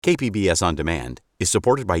KPBS On Demand is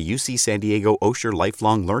supported by UC San Diego Osher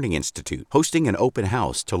Lifelong Learning Institute, hosting an open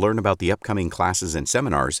house to learn about the upcoming classes and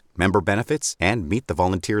seminars, member benefits, and meet the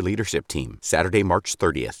volunteer leadership team. Saturday, March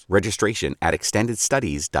 30th. Registration at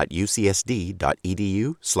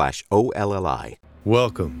extendedstudies.ucsd.edu/OLLI.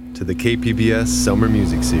 Welcome to the KPBS Summer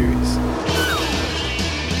Music Series.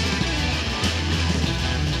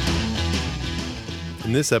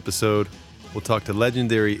 In this episode, we'll talk to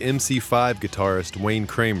legendary MC5 guitarist Wayne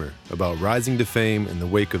Kramer about rising to fame in the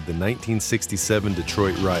wake of the 1967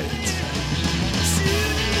 Detroit riots.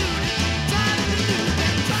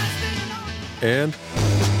 And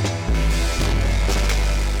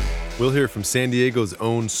we'll hear from San Diego's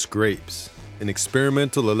own Scrapes, an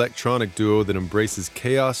experimental electronic duo that embraces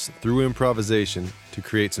chaos through improvisation to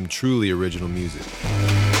create some truly original music.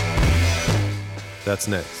 That's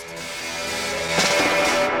next.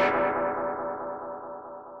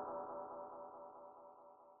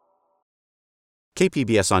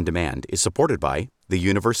 KPBS On Demand is supported by the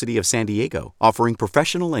University of San Diego, offering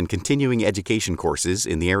professional and continuing education courses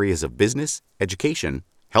in the areas of business, education,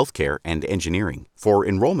 healthcare, and engineering. For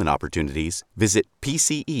enrollment opportunities, visit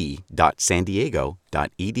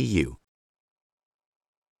pce.sandiego.edu.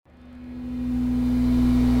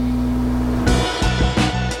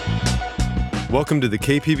 Welcome to the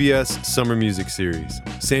KPBS Summer Music Series,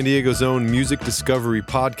 San Diego's own music discovery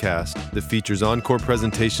podcast that features encore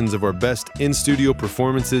presentations of our best in-studio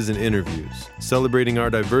performances and interviews, celebrating our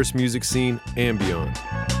diverse music scene and beyond.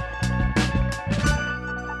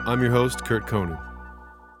 I'm your host, Kurt Koenig.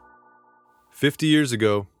 50 years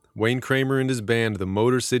ago, Wayne Kramer and his band, the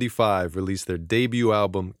Motor City Five, released their debut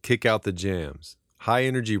album, Kick Out the Jams,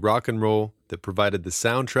 high-energy rock and roll that provided the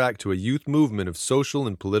soundtrack to a youth movement of social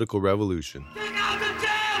and political revolution. Kick out the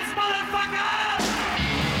jams,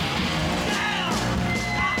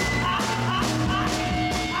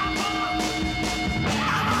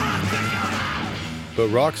 motherfucker! But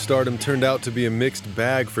rock stardom turned out to be a mixed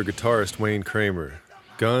bag for guitarist Wayne Kramer.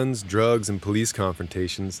 Guns, drugs, and police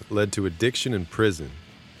confrontations led to addiction and prison.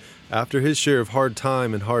 After his share of hard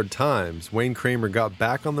time and hard times, Wayne Kramer got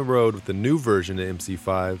back on the road with a new version of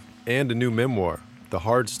MC5 and a new memoir, The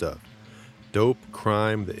Hard Stuff, Dope,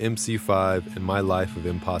 Crime, the MC5, and My Life of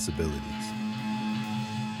Impossibilities.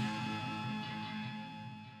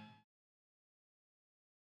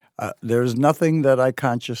 There's nothing that I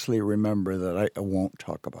consciously remember that I won't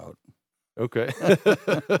talk about. Okay.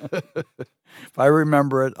 If I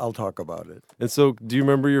remember it, I'll talk about it. And so, do you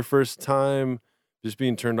remember your first time just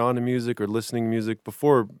being turned on to music or listening to music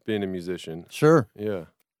before being a musician? Sure. Yeah.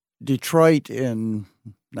 Detroit in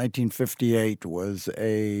 1958 was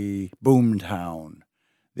a boom town.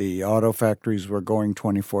 The auto factories were going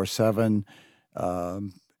 24/7.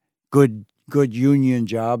 Good union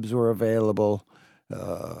jobs were available.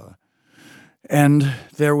 And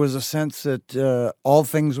there was a sense that all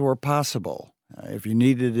things were possible. If you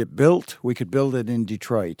needed it built, we could build it in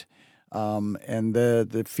Detroit. And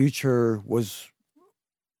the future was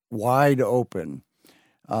wide open.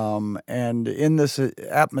 And in this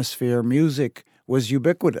atmosphere, music was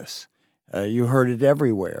ubiquitous. You heard it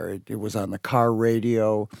everywhere. It was on the car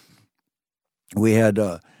radio. We had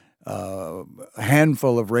a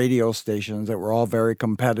handful of radio stations that were all very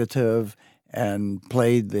competitive and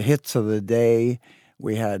played the hits of the day.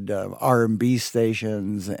 We had R&B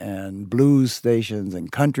stations and blues stations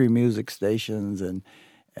and country music stations and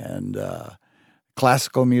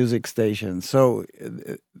classical music stations. So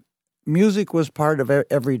music was part of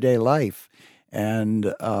everyday life.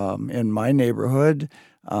 And in my neighborhood,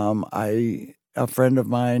 a friend of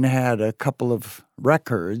mine had a couple of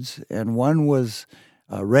records, and one was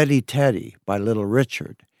Ready Teddy by Little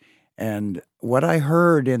Richard. And what I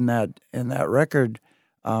heard in that record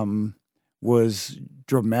was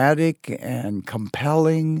dramatic and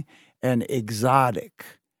compelling and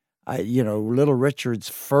exotic. Little Richard's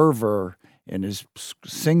fervor in his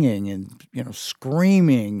singing and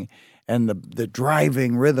screaming, and the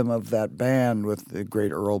driving rhythm of that band with the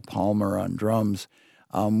great Earl Palmer on drums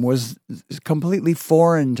was completely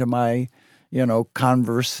foreign to my,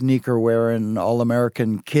 Converse sneaker-wearing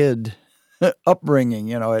all-American kid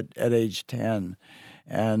upbringing, at age 10.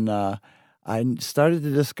 And I started to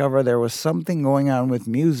discover there was something going on with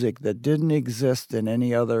music that didn't exist in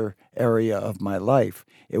any other area of my life.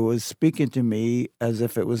 It was speaking to me as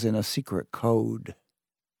if it was in a secret code.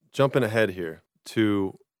 Jumping ahead here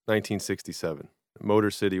to 1967. Motor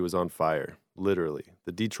City was on fire, literally.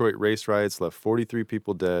 The Detroit race riots left 43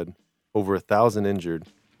 people dead, over 1,000 injured,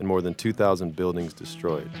 and more than 2,000 buildings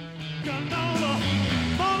destroyed.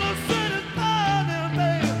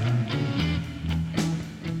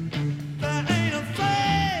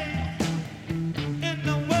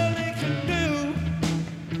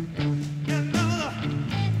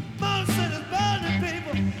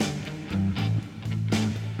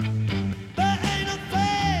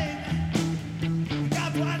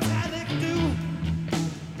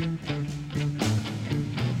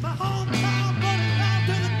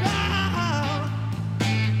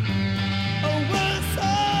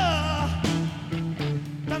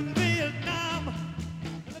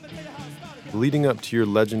 leading up to your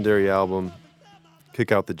legendary album,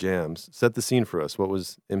 Kick Out the Jams, set the scene for us. What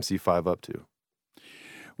was MC5 up to?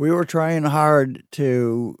 We were trying hard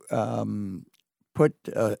to put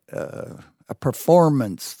a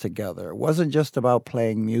performance together. It wasn't just about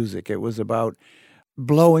playing music. It was about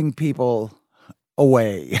blowing people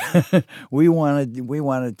away. We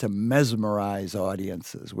wanted to mesmerize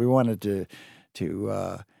audiences. We wanted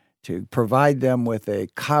to provide them with a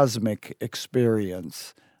cosmic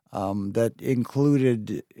experience that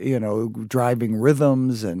included, driving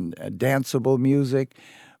rhythms and danceable music,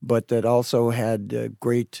 but that also had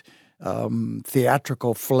great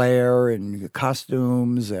theatrical flair and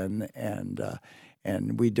costumes,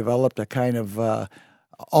 and we developed a kind of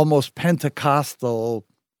almost Pentecostal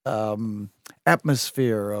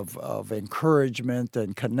atmosphere of encouragement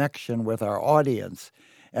and connection with our audience.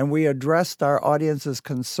 And we addressed our audience's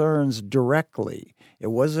concerns directly.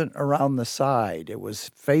 It wasn't around the side. It was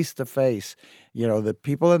face to face. The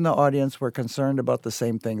people in the audience were concerned about the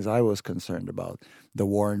same things I was concerned about: the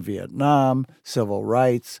war in Vietnam, civil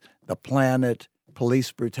rights, the planet,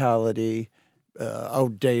 police brutality,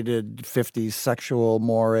 outdated 50s sexual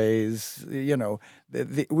mores.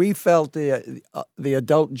 We felt the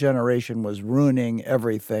adult generation was ruining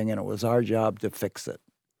everything, and it was our job to fix it.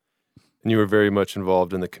 And you were very much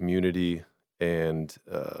involved in the community and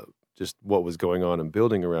just what was going on and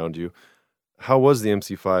building around you. How was the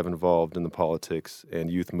MC5 involved in the politics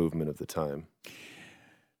and youth movement of the time?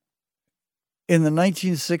 In the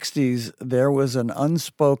 1960s, there was an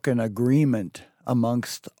unspoken agreement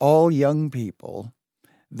amongst all young people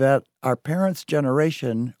that our parents'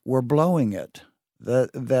 generation were blowing it,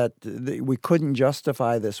 that we couldn't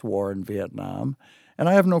justify this war in Vietnam. And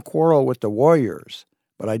I have no quarrel with the warriors,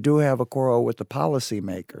 but I do have a quarrel with the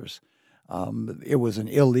policymakers. It was an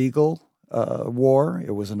illegal war.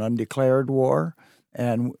 It was an undeclared war,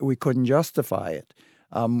 and we couldn't justify it.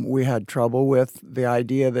 We had trouble with the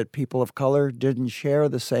idea that people of color didn't share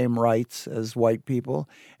the same rights as white people,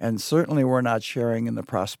 and certainly were not sharing in the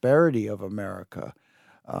prosperity of America.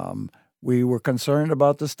 We were concerned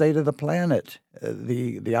about the state of the planet,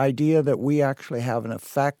 the idea that we actually have an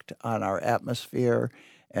effect on our atmosphere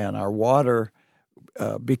and our water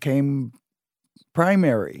became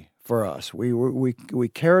primary for us. We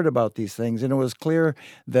cared about these things, and it was clear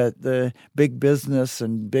that the big business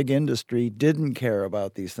and big industry didn't care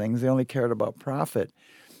about these things. They only cared about profit.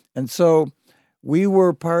 And so we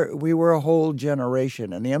were a whole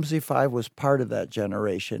generation, and the MC5 was part of that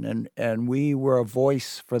generation, and we were a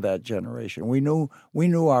voice for that generation. We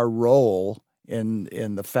knew our role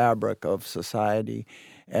in the fabric of society,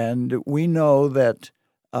 and we know that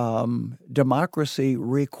democracy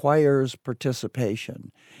requires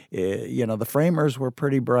participation. The framers were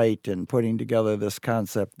pretty bright in putting together this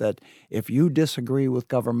concept that if you disagree with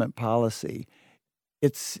government policy,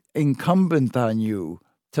 it's incumbent on you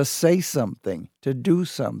to say something, to do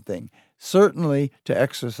something, certainly to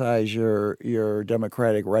exercise your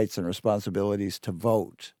democratic rights and responsibilities to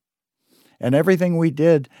vote. And everything we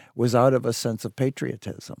did was out of a sense of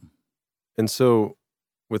patriotism. And so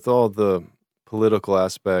with all the political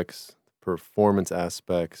aspects, performance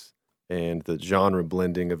aspects, and the genre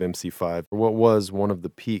blending of MC5, what was one of the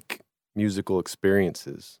peak musical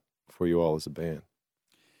experiences for you all as a band?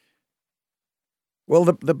 Well,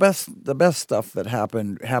 the best stuff that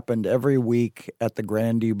happened every week at the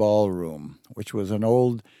Grandee Ballroom, which was an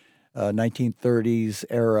old 1930s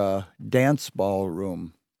era dance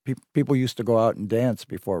ballroom. People used to go out and dance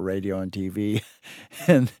before radio and TV,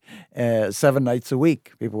 and 7 nights a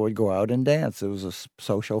week, people would go out and dance. It was a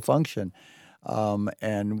social function,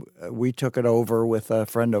 and we took it over with a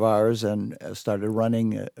friend of ours and started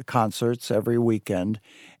running concerts every weekend,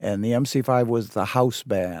 and the MC5 was the house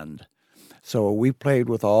band. So we played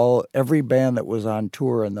with every band that was on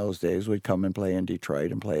tour in those days would come and play in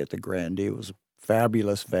Detroit and play at the Grandee. It was a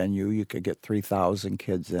fabulous venue. You could get 3,000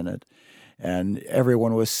 kids in it. And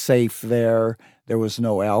everyone was safe there. There was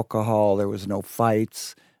no alcohol. There was no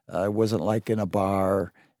fights. It wasn't like in a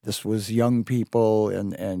bar. This was young people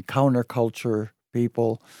and counterculture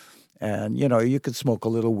people. And, you could smoke a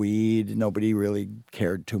little weed. Nobody really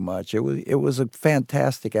cared too much. It was a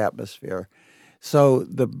fantastic atmosphere. So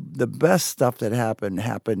the best stuff that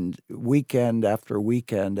happened weekend after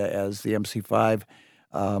weekend as the MC5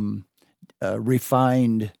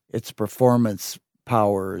 refined its performance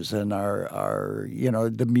powers, and our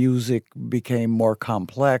the music became more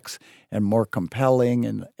complex and more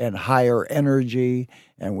compelling and higher energy,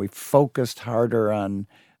 and we focused harder on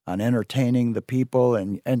entertaining the people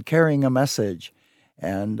and carrying a message.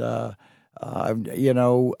 And there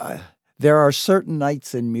are certain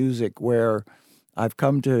nights in music where I've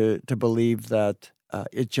come to believe that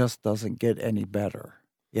it just doesn't get any better.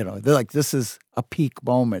 They're like, this is a peak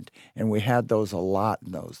moment, and we had those a lot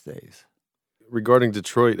in those days. Regarding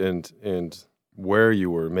Detroit and where you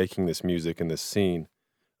were making this music and this scene,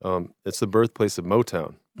 it's the birthplace of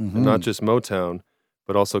Motown. And not just Motown,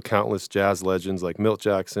 but also countless jazz legends like Milt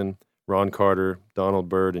Jackson, Ron Carter, Donald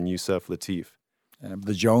Byrd, and Yusef Lateef.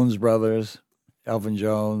 The Jones Brothers, Elvin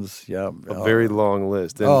Jones, yeah. A very long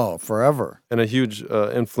list. And, forever. And a huge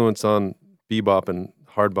influence on bebop and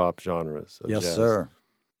hard bop genres of Yes, jazz. sir.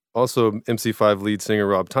 Also, MC5 lead singer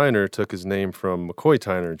Rob Tyner took his name from McCoy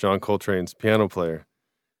Tyner, John Coltrane's piano player.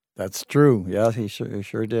 That's true. Yeah, he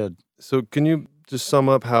sure did. So can you just sum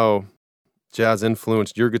up how jazz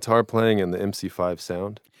influenced your guitar playing and the MC5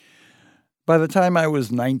 sound? By the time I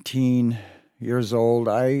was 19 years old,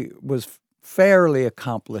 I was fairly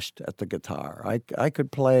accomplished at the guitar. I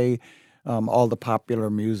could play all the popular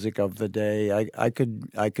music of the day. I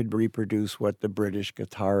could reproduce what the British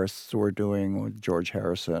guitarists were doing, what George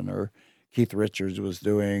Harrison or Keith Richards was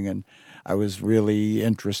doing, and I was really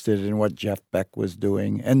interested in what Jeff Beck was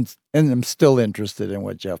doing, and I'm still interested in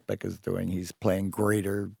what Jeff Beck is doing. He's playing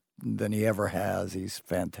greater than he ever has. He's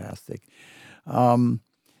fantastic. And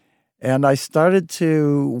I started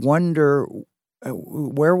to wonder,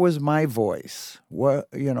 where was my voice? What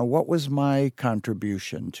was my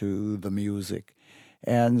contribution to the music?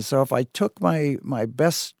 And so if I took my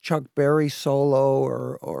best Chuck Berry solo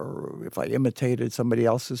or if I imitated somebody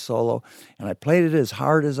else's solo and I played it as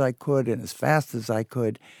hard as I could and as fast as I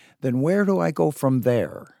could, then where do I go from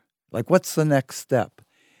there? Like, what's the next step?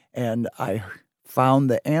 And I found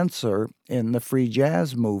the answer in the free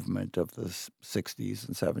jazz movement of the 60s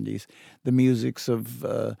and 70s, the musics of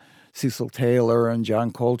Cecil Taylor and John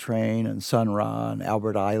Coltrane and Sun Ra and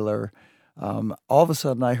Albert Ayler. All of a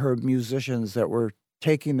sudden I heard musicians that were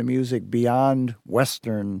taking the music beyond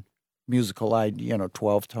Western musical,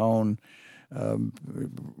 12-tone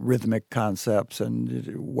rhythmic concepts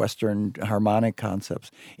and Western harmonic concepts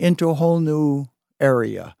into a whole new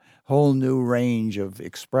area, whole new range of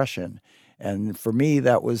expression. And for me,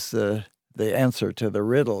 that was the answer to the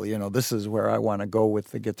riddle. This is where I want to go with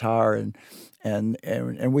the guitar, and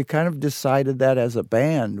we kind of decided that as a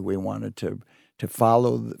band we wanted to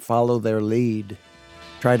follow their lead,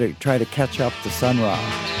 try to catch up to Sun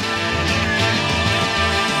Ra.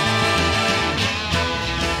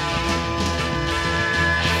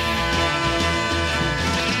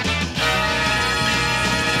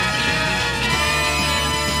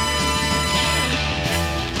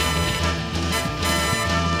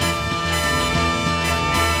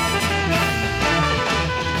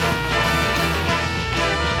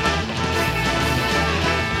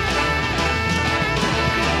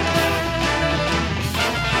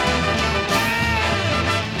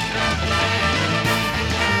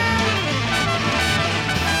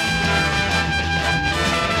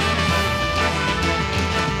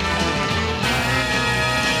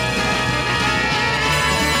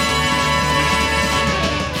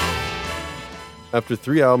 After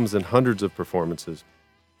 3 albums and hundreds of performances,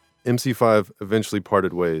 MC5 eventually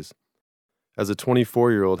parted ways. As a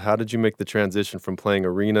 24-year-old, how did you make the transition from playing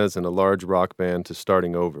arenas in a large rock band to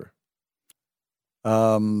starting over?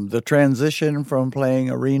 The transition from playing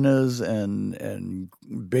arenas and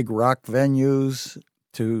big rock venues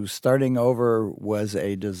to starting over was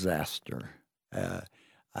a disaster.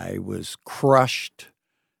 I was crushed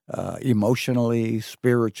emotionally,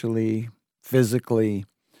 spiritually, physically.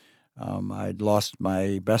 I'd lost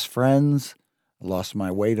my best friends, lost my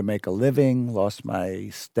way to make a living, lost my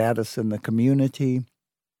status in the community,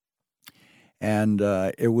 and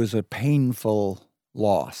it was a painful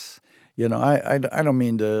loss. I don't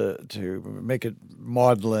mean to make it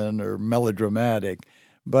maudlin or melodramatic,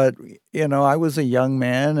 but I was a young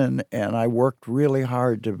man and I worked really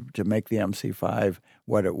hard to make the MC5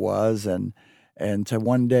 what it was, and to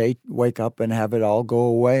one day wake up and have it all go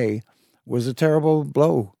away was a terrible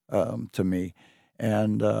blow to me,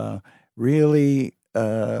 and really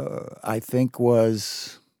I think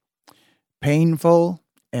was painful,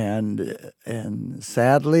 and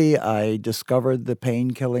sadly I discovered the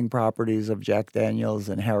pain-killing properties of Jack Daniels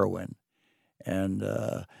and heroin, and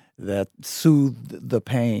that soothed the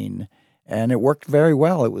pain, and it worked very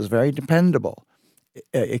well. It was very dependable,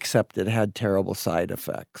 except it had terrible side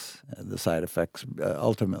effects. The side effects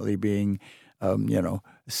ultimately being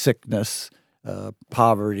sickness,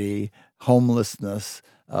 poverty, homelessness,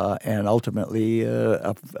 and ultimately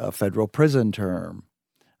a federal prison term.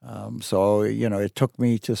 So it took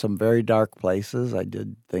me to some very dark places. I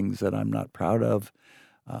did things that I'm not proud of.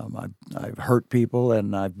 I've hurt people,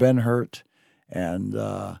 and I've been hurt, and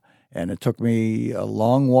And it took me a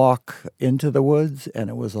long walk into the woods, and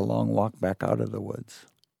it was a long walk back out of the woods.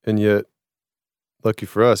 And yet, lucky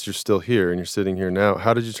for us, you're still here and you're sitting here now.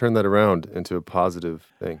 How did you turn that around into a positive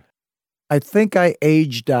thing? I think I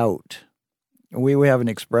aged out. We have an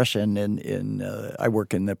expression I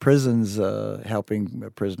work in the prisons, helping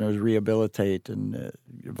prisoners rehabilitate and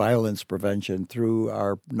violence prevention through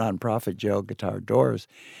our nonprofit Jail Guitar Doors.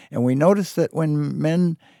 And we noticed that when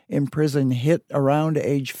men in prison hit around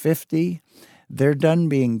age 50, they're done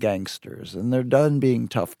being gangsters and they're done being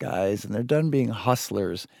tough guys and they're done being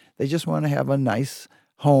hustlers. They just want to have a nice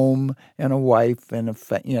home and a wife and a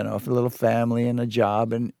little family and a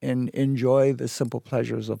job and enjoy the simple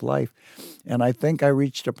pleasures of life. And I think I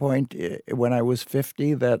reached a point when I was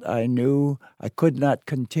 50 that I knew I could not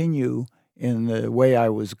continue in the way I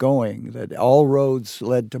was going, that all roads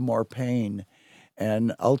led to more pain.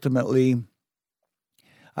 And ultimately,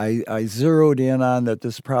 I zeroed in on that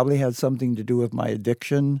this probably had something to do with my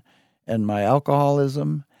addiction and my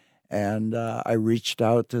alcoholism. And I reached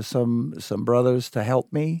out to some brothers to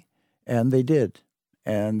help me, and they did.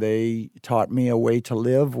 And they taught me a way to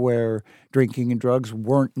live where drinking and drugs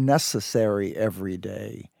weren't necessary every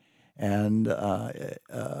day. And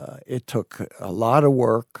it took a lot of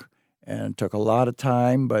work and took a lot of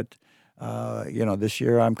time. But, this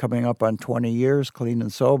year I'm coming up on 20 years clean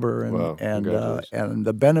and sober. And, wow, and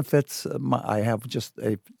the benefits, I have just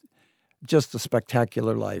a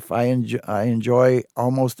spectacular life. I enjoy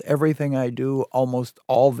almost everything I do almost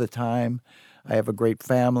all the time. I have a great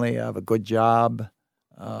family. I have a good job.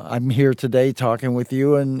 I'm here today talking with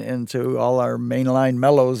you and to all our mainline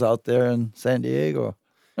mellows out there in San Diego.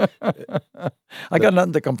 I got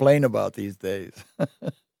nothing to complain about these days.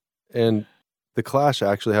 And the Clash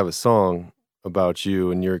actually have a song about you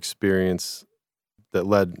and your experience that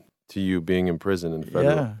led to you being in prison in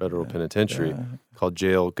federal penitentiary called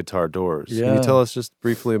Jail Guitar Doors. Yeah. Can you tell us just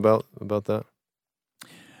briefly about that?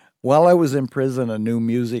 While I was in prison, a new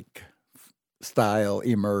music style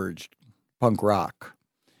emerged, punk rock.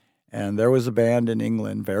 And there was a band in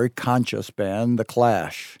England, very conscious band, The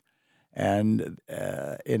Clash. And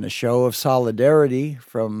in a show of solidarity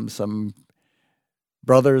from some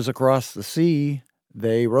brothers across the sea,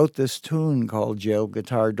 they wrote this tune called Jail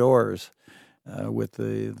Guitar Doors. With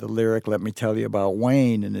the lyric, let me tell you about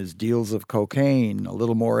Wayne and his deals of cocaine, a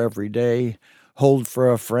little more every day, hold for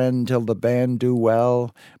a friend till the band do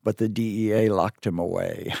well, but the DEA locked him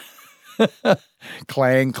away.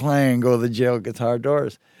 Clang, clang, go the jail guitar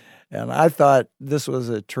doors. And I thought this was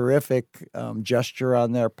a terrific gesture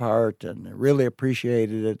on their part and really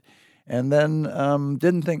appreciated it. And then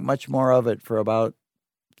didn't think much more of it for about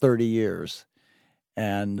 30 years.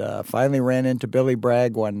 And finally ran into Billy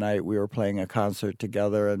Bragg one night. We were playing a concert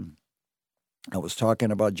together, and I was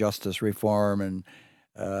talking about justice reform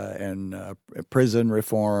and prison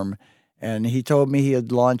reform. And he told me he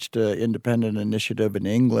had launched an independent initiative in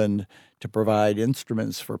England to provide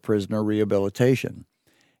instruments for prisoner rehabilitation.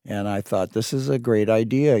 And I thought, this is a great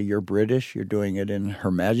idea. You're British. You're doing it in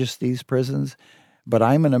Her Majesty's prisons. But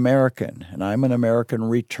I'm an American, and I'm an American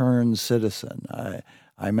returned citizen.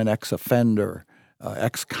 I'm an ex-offender.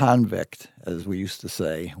 Ex-convict, as we used to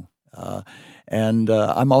say. And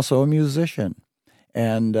I'm also a musician.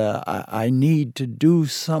 And I need to do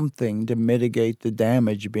something to mitigate the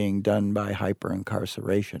damage being done by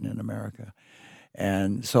hyper-incarceration in America.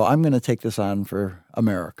 And so I'm going to take this on for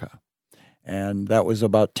America. And that was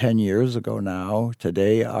about 10 years ago now.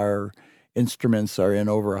 Today, our instruments are in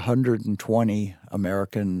over 120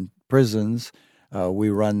 American prisons.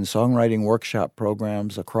 We run songwriting workshop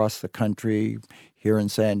programs across the country. Here in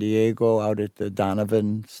San Diego, out at the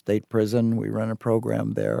Donovan State Prison, we run a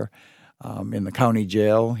program there. In the county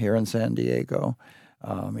jail here in San Diego,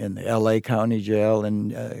 in the L.A. County Jail,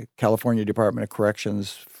 and California Department of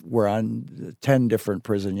Corrections. We're on 10 different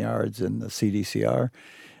prison yards in the CDCR.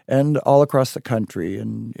 And all across the country,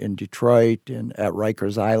 in Detroit, at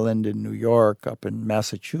Rikers Island in New York, up in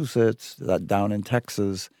Massachusetts, down in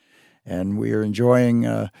Texas. And we are enjoying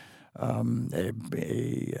a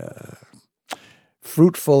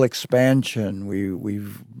fruitful expansion.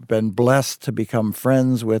 We've been blessed to become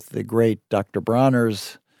friends with the great Dr.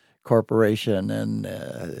 Bronner's Corporation, and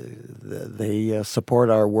they support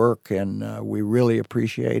our work, and we really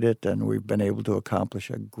appreciate it. And we've been able to accomplish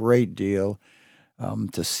a great deal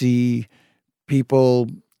to see people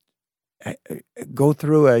go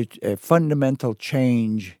through a fundamental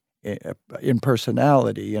change in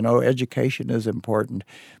personality. You know, education is important,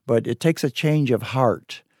 but it takes a change of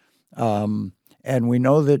heart. And we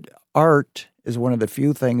know that art is one of the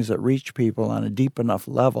few things that reach people on a deep enough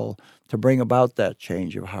level to bring about that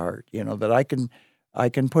change of heart. You know, that I can I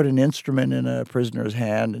can put an instrument in a prisoner's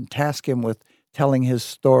hand and task him with telling his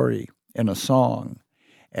story in a song.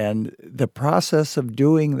 And the process of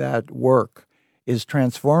doing that work is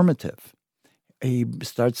transformative. He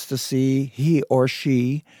or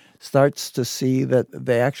she starts to see that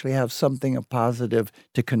they actually have something of positive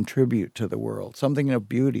to contribute to the world, something of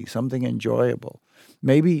beauty, something enjoyable,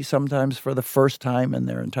 maybe sometimes for the first time in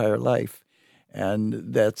their entire life.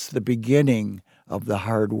 And that's the beginning of the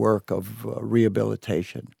hard work of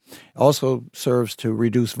rehabilitation. Also serves to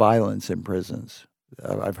reduce violence in prisons.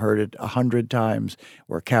 I've heard it 100 times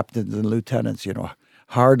where captains and lieutenants,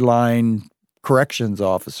 hardline corrections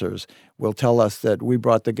officers will tell us that we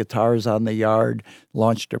brought the guitars on the yard,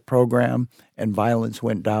 launched a program, and violence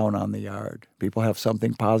went down on the yard. People have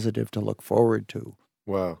something positive to look forward to.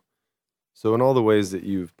 Wow. So in all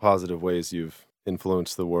the positive ways you've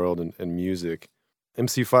influenced the world and music,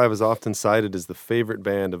 MC5 is often cited as the favorite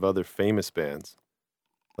band of other famous bands,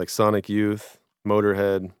 like Sonic Youth,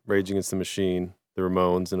 Motorhead, Rage Against the Machine, the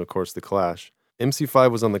Ramones, and of course The Clash.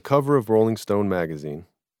 MC5 was on the cover of Rolling Stone magazine,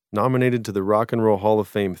 nominated to the Rock and Roll Hall of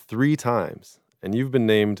Fame 3 times, and you've been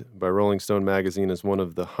named by Rolling Stone magazine as one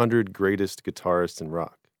of the 100 greatest guitarists in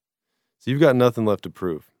rock. So you've got nothing left to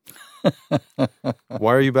prove.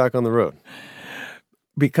 Why are you back on the road?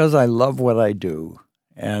 Because I love what I do,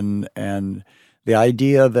 and the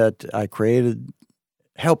idea that I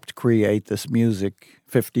helped create this music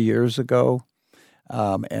 50 years ago,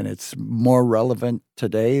 and it's more relevant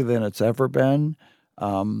today than it's ever been.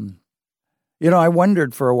 I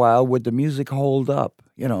wondered for a while, would the music hold up?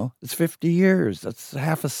 It's 50 years. That's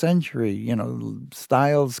half a century.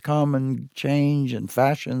 Styles come and change and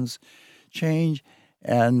fashions change.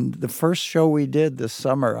 And the first show we did this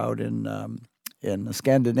summer out in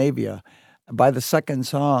Scandinavia, by the second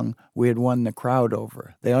song, we had won the crowd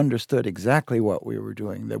over. They understood exactly what we were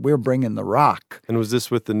doing, that we were bringing the rock. And was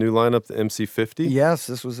this with the new lineup, the MC50? Yes,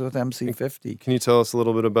 this was with MC50. Can you tell us a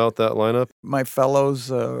little bit about that lineup? My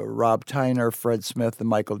fellows, Rob Tyner, Fred Smith, and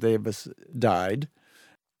Michael Davis died.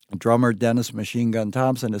 Drummer Dennis Machine Gun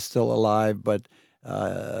Thompson is still alive, but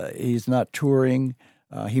he's not touring.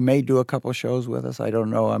 He may do a couple shows with us. I don't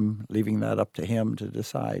know. I'm leaving that up to him to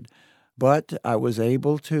decide. But I was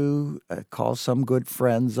able to call some good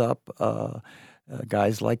friends up,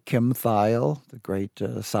 guys like Kim Thayil, the great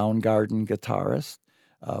Soundgarden guitarist,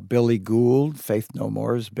 Billy Gould, Faith No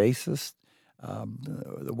More's bassist,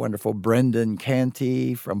 the wonderful Brendan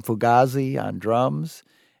Canty from Fugazi on drums,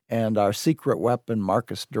 and our secret weapon,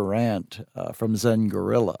 Marcus Durant from Zen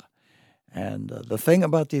Gorilla. And the thing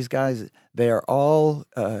about these guys, they are all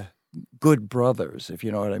good brothers, if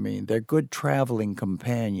you know what I mean. They're good traveling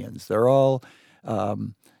companions. They're all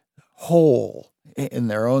whole in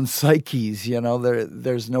their own psyches.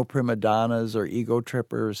 There's no prima donnas or ego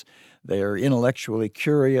trippers. They're intellectually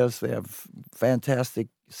curious. They have fantastic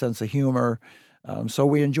sense of humor. So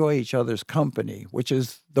we enjoy each other's company, which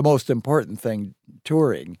is the most important thing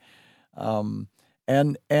touring.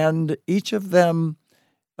 And each of them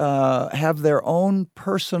have their own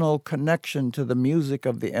personal connection to the music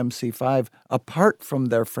of the MC5 apart from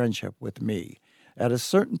their friendship with me. At a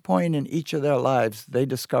certain point in each of their lives, they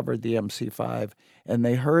discovered the MC5, and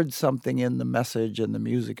they heard something in the message and the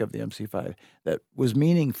music of the MC5 that was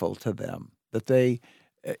meaningful to them, that they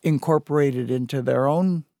incorporated into their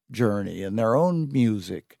own journey and their own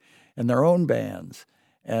music and their own bands.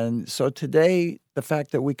 And so today, the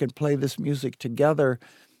fact that we can play this music together,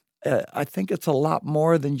 I think it's a lot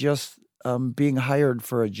more than just being hired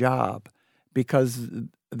for a job, because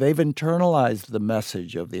they've internalized the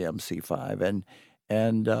message of the MC5,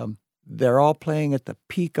 and they're all playing at the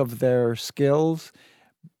peak of their skills,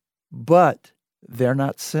 but they're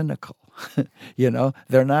not cynical.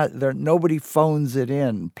 Nobody phones it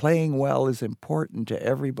in. Playing well is important to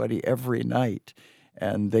everybody every night,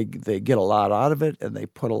 and they get a lot out of it, and they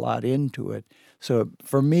put a lot into it. So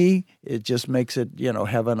for me, it just makes it,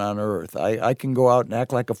 heaven on earth. I can go out and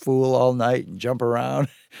act like a fool all night and jump around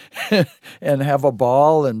and have a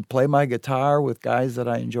ball and play my guitar with guys that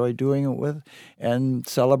I enjoy doing it with and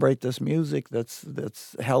celebrate this music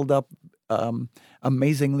that's held up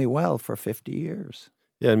amazingly well for 50 years.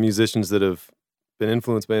 Yeah, and musicians that have been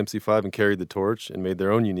influenced by MC5 and carried the torch and made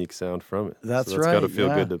their own unique sound from it. That's right. Got to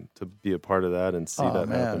feel good to be a part of that and see that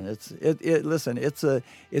happen. Listen,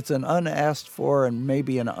 it's an unasked for and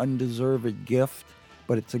maybe an undeserved gift,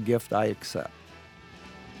 but it's a gift I accept.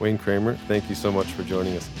 Wayne Kramer, thank you so much for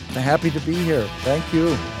joining us. I'm happy to be here. Thank you.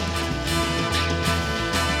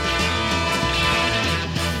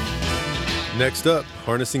 Next up,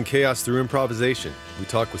 harnessing chaos through improvisation. We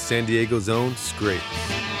talk with San Diego's own Scrape.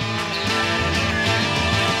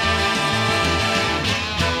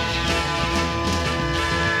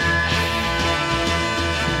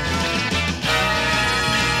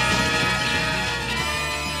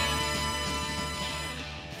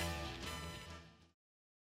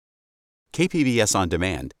 KPBS On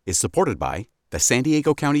Demand is supported by the San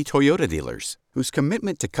Diego County Toyota dealers, whose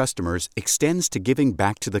commitment to customers extends to giving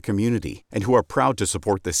back to the community and who are proud to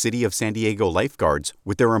support the City of San Diego lifeguards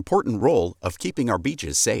with their important role of keeping our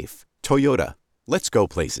beaches safe. Toyota, let's go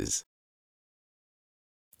places.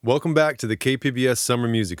 Welcome back to the KPBS Summer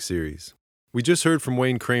Music Series. We just heard from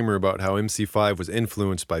Wayne Kramer about how MC5 was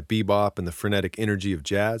influenced by bebop and the frenetic energy of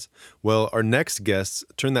jazz. Well, our next guests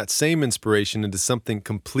turn that same inspiration into something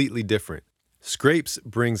completely different. Scrapes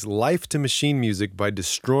brings life to machine music by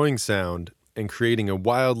destroying sound and creating a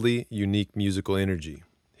wildly unique musical energy.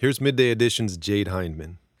 Here's Midday Edition's Jade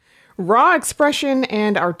Hindman. Raw expression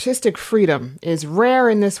and artistic freedom is rare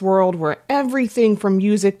in this world where everything from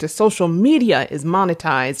music to social media is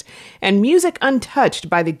monetized, and music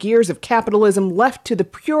untouched by the gears of capitalism left to the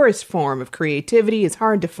purest form of creativity is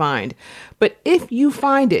hard to find. But if you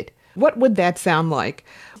find it, what would that sound like?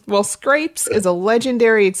 Well, Scrapes is a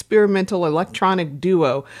legendary experimental electronic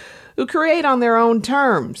duo who create on their own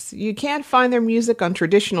terms. You can't find their music on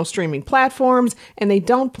traditional streaming platforms, and they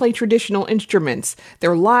don't play traditional instruments.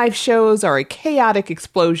 Their live shows are a chaotic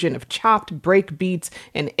explosion of chopped break beats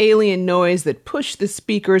and alien noise that push the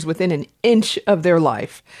speakers within an inch of their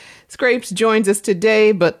life. Scrapes joins us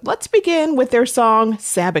today, but let's begin with their song,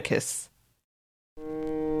 Sabacus.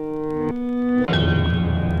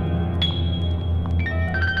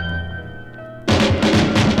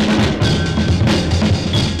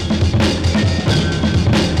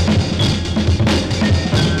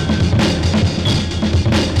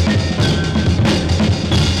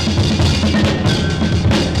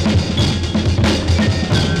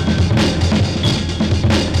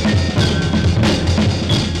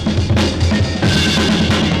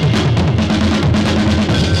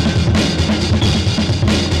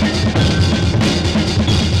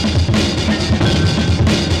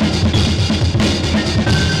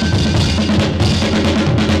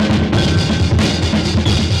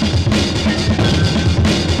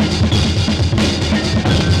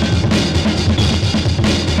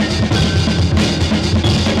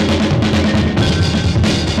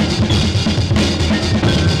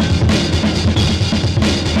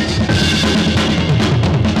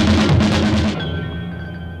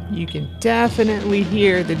 Definitely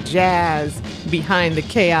hear the jazz behind the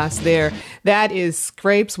chaos there. That is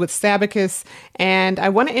Scrapes with Sabacus, and I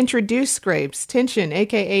want to introduce Scrapes, Tension,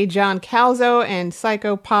 a.k.a. John Calzo, and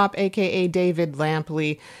Psycho Pop, a.k.a. David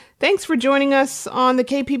Lampley. Thanks for joining us on the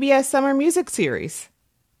KPBS Summer Music Series.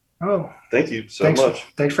 Oh, thank you so much.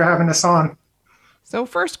 Thanks for having us on. So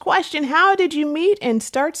first question, how did you meet and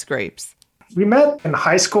start Scrapes? We met in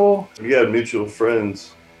high school. We had mutual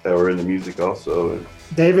friends that were into music also.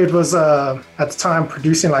 David was at the time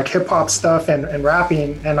producing like hip hop stuff and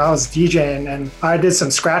rapping, and I was DJing, and I did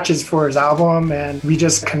some scratches for his album, and we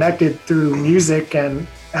just connected through music and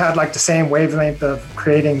had like the same wavelength of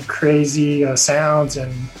creating crazy sounds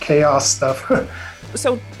and chaos stuff.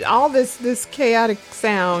 So all this chaotic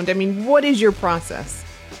sound, I mean, what is your process?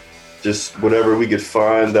 Just whatever we could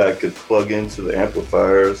find that could plug into the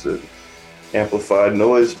amplifiers and amplified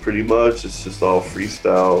noise, pretty much. It's just all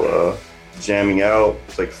freestyle, jamming out.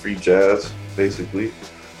 It's like free jazz, basically.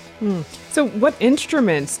 So what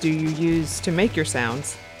instruments do you use to make your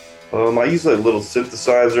sounds? I use like a little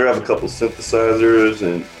synthesizer. I have a couple synthesizers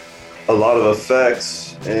and a lot of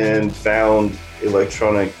effects, and found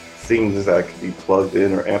electronic things that could be plugged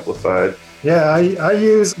in or amplified. Yeah, I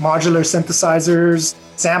use modular synthesizers,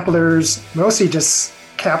 samplers, mostly just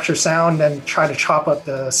capture sound and try to chop up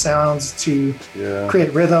the sounds to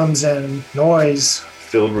create rhythms and noise.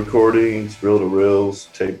 Field recordings, reel-to-reels,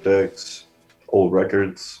 tape decks, old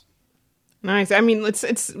records. Nice. I mean,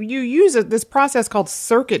 it's you use this process called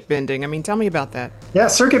circuit bending. I mean, tell me about that. Yeah,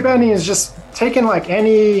 circuit bending is just taking like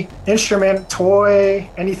any instrument, toy,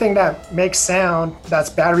 anything that makes sound that's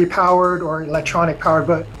battery powered or electronic powered,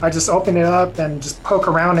 but I just open it up and just poke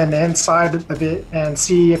around in the inside of it and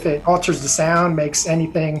see if it alters the sound, makes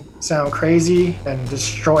anything sound crazy, and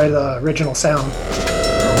destroy the original sound.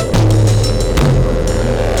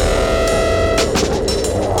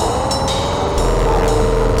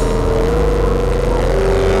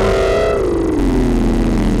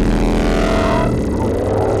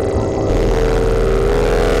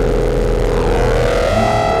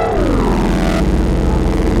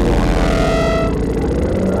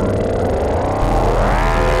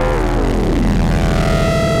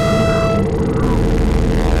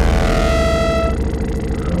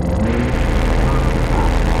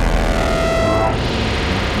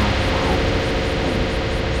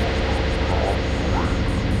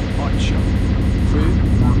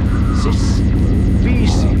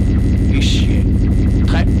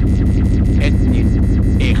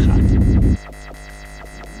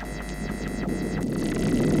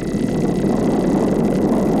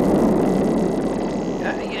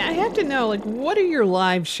 know, like, what are your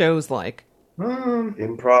live shows like?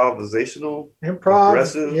 Improvisational, Improv,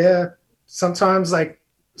 aggressive. yeah. Sometimes like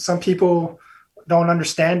some people don't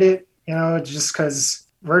understand it, just because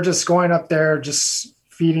we're just going up there, just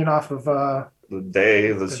feeding off of The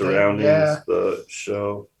day, the surroundings, yeah. the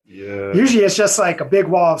show. Yeah. Usually it's just like a big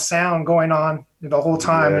wall of sound going on the whole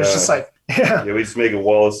time. It's just like, Yeah, we just make a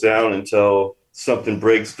wall of sound until something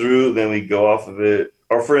breaks through, then we go off of it.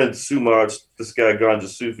 Our friend Sumach, this guy Ganja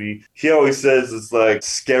Sufi, he always says it's like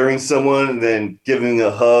scaring someone and then giving them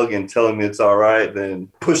a hug and telling me it's all right, then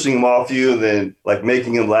pushing them off you, and then like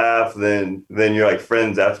making them laugh, then you're like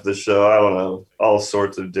friends after the show. I don't know, all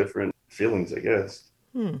sorts of different feelings, I guess.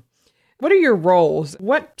 What are your roles?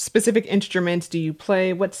 What specific instruments do you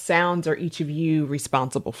play? What sounds are each of you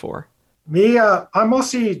responsible for? Me, I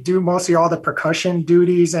do mostly all the percussion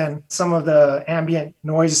duties and some of the ambient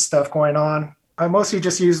noise stuff going on. I mostly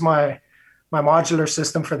just use my modular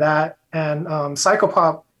system for that. And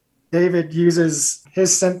Psychopop, David uses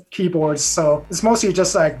his synth keyboards. So it's mostly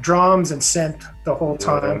just like drums and synth the whole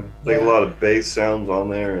time. Like a lot of bass sounds on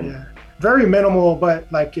there. And very minimal,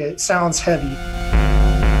 but like it sounds heavy.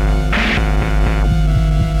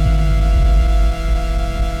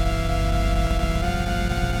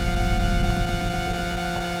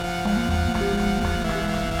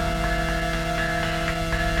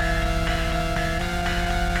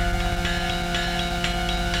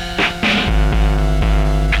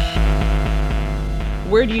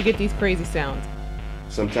 Where do you get these crazy sounds?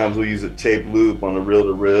 Sometimes we use a tape loop on a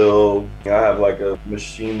reel-to-reel. I have like a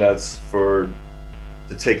machine that's to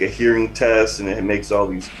take a hearing test, and it makes all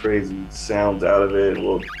these crazy sounds out of it.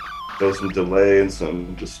 We'll throw some delay and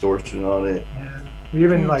some distortion on it. Yeah. We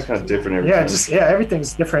even like kind of different every time.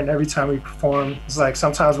 Everything's different every time we perform. It's like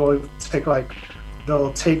sometimes we'll take like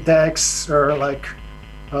little tape decks or like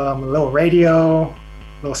a little radio,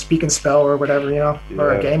 little speak and spell or whatever,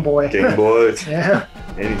 or a Game Boy. Game Boy. Yeah.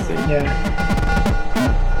 Anything. Yeah.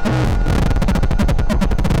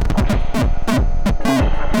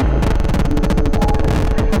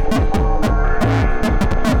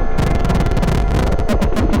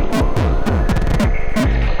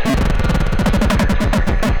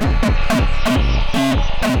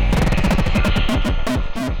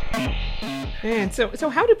 Man, so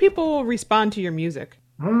how do people respond to your music?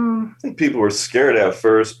 I think people were scared at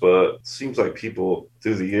first, but it seems like people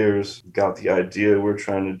through the years got the idea we're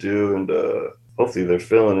trying to do, and hopefully they're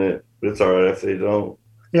feeling it. But it's all right if they don't.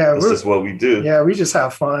 Yeah, that's just what we do. Yeah, we just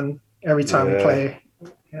have fun every time we play.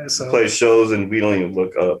 Yeah, so we play shows and we don't even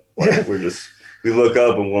look up. Like, we look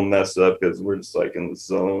up and we'll mess up because we're just like in the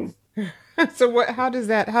zone. So how does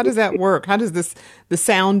that work? How does the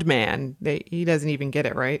sound man, he doesn't even get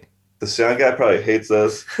it, right? The sound guy probably hates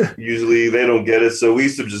us. Usually they don't get it. So we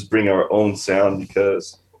used to just bring our own sound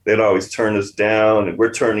because they'd always turn us down and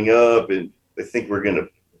we're turning up and they think we're going to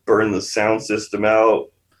burn the sound system out.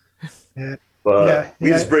 Yeah. But we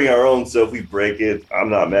just bring our own. So if we break it, I'm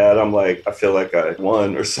not mad. I'm like, I feel like I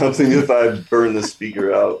won or something if I burn the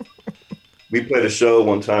speaker out. We played a show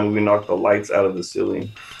one time and we knocked the lights out of the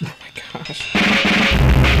ceiling. Oh my gosh.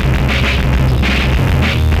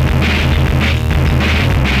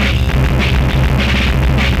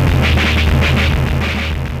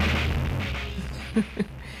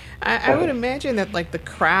 I would imagine that like the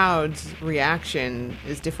crowd's reaction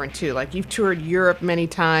is different too. Like you've toured Europe many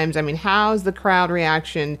times. I mean, how's the crowd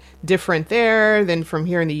reaction different there than from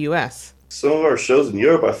here in the US? Some of our shows in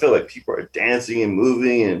Europe, I feel like people are dancing and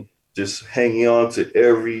moving and just hanging on to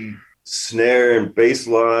every snare and bass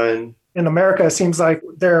line. In America, it seems like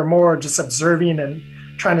they're more just observing and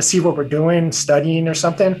trying to see what we're doing, studying or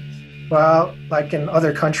something. Well, like in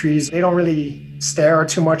other countries, they don't really stare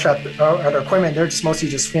too much at our equipment. They're just mostly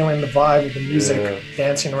just feeling the vibe of the music,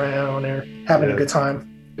 dancing around or having a good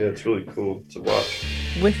time. Yeah, it's really cool to watch.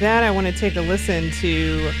 With that, I want to take a listen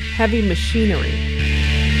to Heavy Machinery.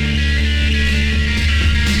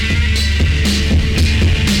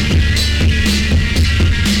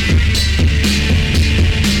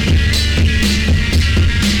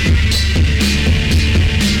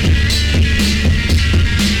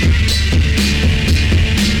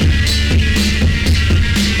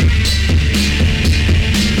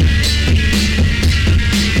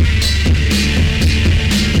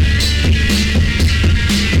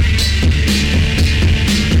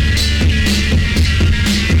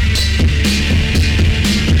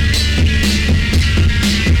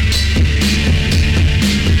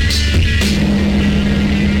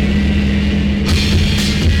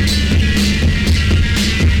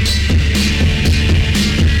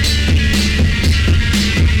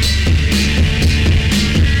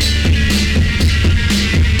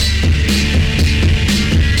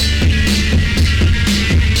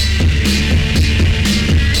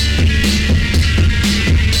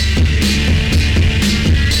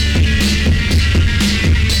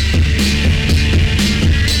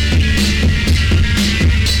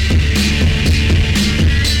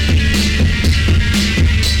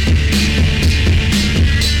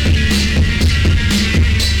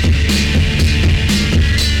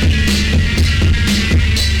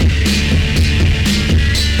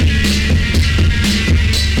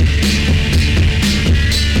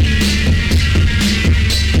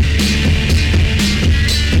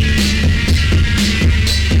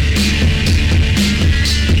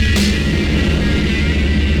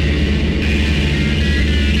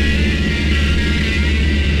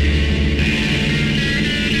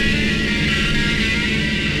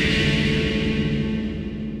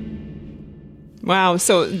 Wow,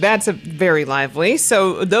 so that's a very lively.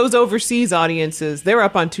 So those overseas audiences, they're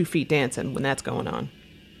up on 2 feet dancing when that's going on.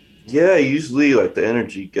 Yeah, usually like the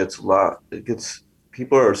energy gets a lot.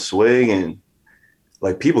 People are swaying, and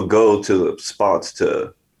like people go to the spots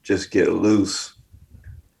to just get loose.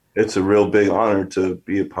 It's a real big honor to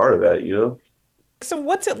be a part of that, you know? So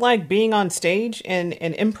what's it like being on stage and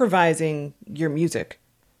improvising your music?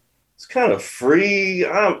 It's kind of free.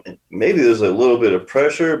 Maybe there's a little bit of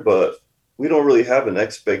pressure, but we don't really have an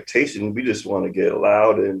expectation. We just want to get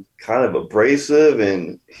loud and kind of abrasive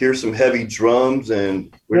and hear some heavy drums,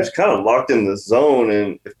 and we're just kind of locked in the zone.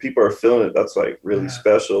 And if people are feeling it, that's like really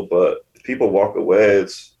special. But if people walk away,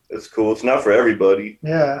 it's cool. It's not for everybody.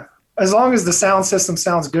 Yeah. As long as the sound system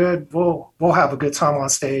sounds good, we'll have a good time on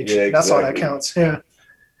stage. Yeah, exactly. That's all that counts. Yeah.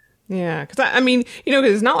 Yeah, because I mean, you know,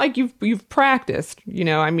 'cause it's not like you've practiced. You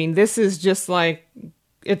know, I mean, this is just like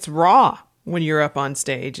it's raw when you're up on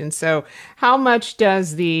stage. And so, how much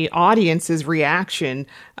does the audience's reaction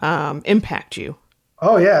impact you?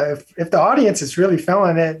 Oh yeah, if the audience is really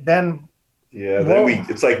feeling it, then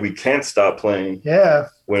it's like we can't stop playing. Yeah,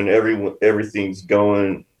 when everything's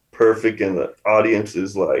going perfect and the audience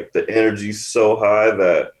is like the energy's so high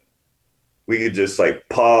that we could just like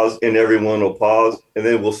pause and everyone will pause and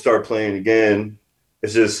then we'll start playing again.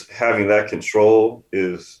 It's just having that control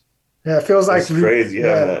is it feels like crazy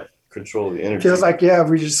having that control of the energy. It feels like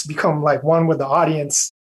we just become like one with the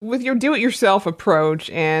audience. With your do-it-yourself approach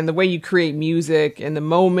and the way you create music and the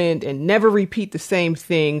moment and never repeat the same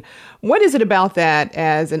thing, what is it about that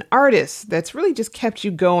as an artist that's really just kept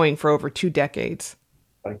you going for over 2 decades?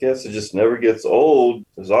 I guess it just never gets old.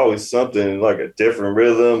 There's always something like a different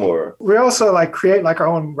rhythm or... We also like create like our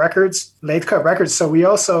own records, lathe cut records. So we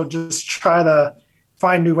also just try to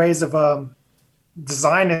find new ways of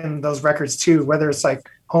designing those records too, whether it's like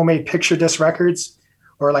homemade picture disc records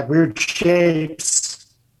or like weird shapes.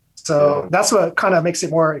 So that's what kind of makes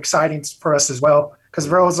it more exciting for us as well. Because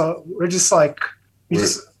we're just like...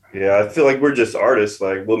 Yeah, I feel like we're just artists.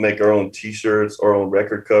 Like we'll make our own T-shirts, our own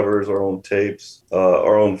record covers, our own tapes,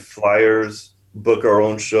 our own flyers, book our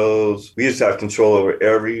own shows. We just have control over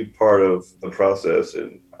every part of the process.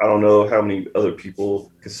 And I don't know how many other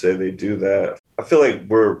people could say they do that. I feel like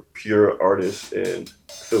we're pure artists, and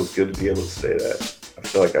it feels good to be able to say that. I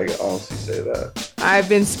feel like I can honestly say that. I've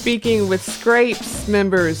been speaking with Scrapes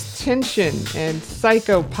members Tension and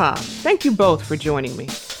Psycho Pop. Thank you both for joining me.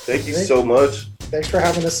 Thank you so much. Thanks for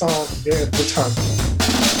having us on. Yeah, good time.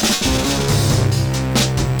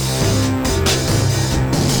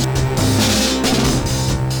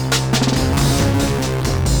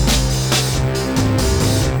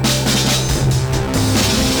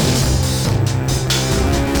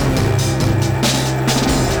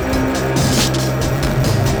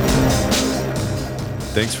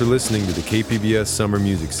 Thanks for listening to the KPBS Summer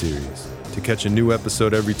Music Series. To catch a new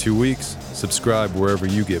episode every 2 weeks, subscribe wherever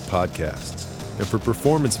you get podcasts. And for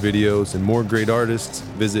performance videos and more great artists,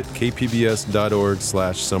 visit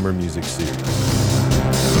kpbs.org/summer music series.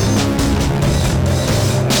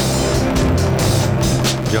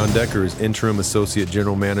 John Decker is Interim Associate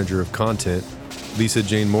General Manager of Content, Lisa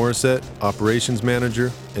Jane Morissette, Operations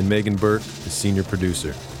Manager, and Megan Burke is Senior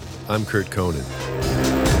Producer. I'm Kurt Conan.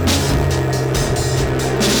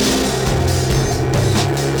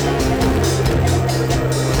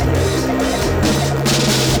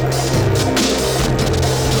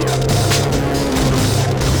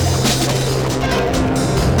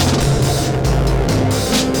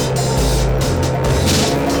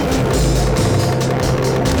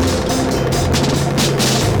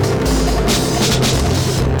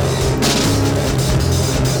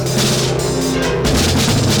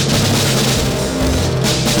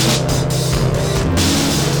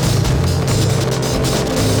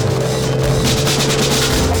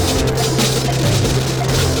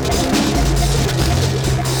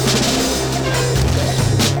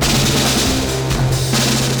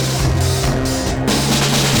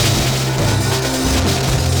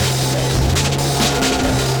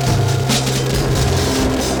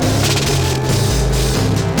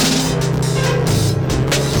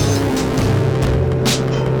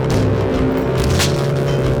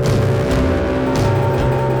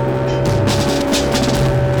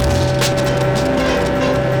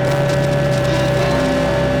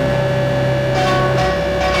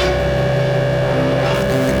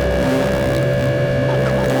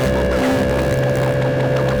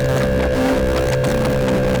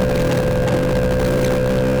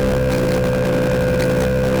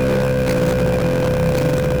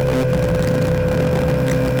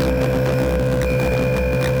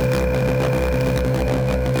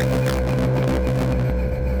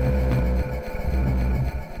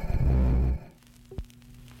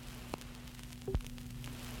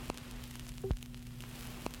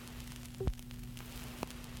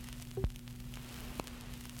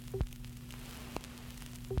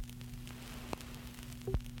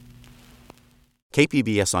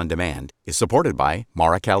 KPBS On Demand is supported by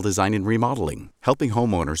Marical Design and Remodeling, helping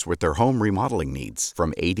homeowners with their home remodeling needs.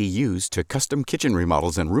 From ADUs to custom kitchen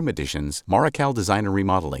remodels and room additions, Marical Design and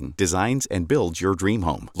Remodeling designs and builds your dream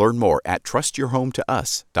home. Learn more at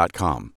trustyourhometous.com.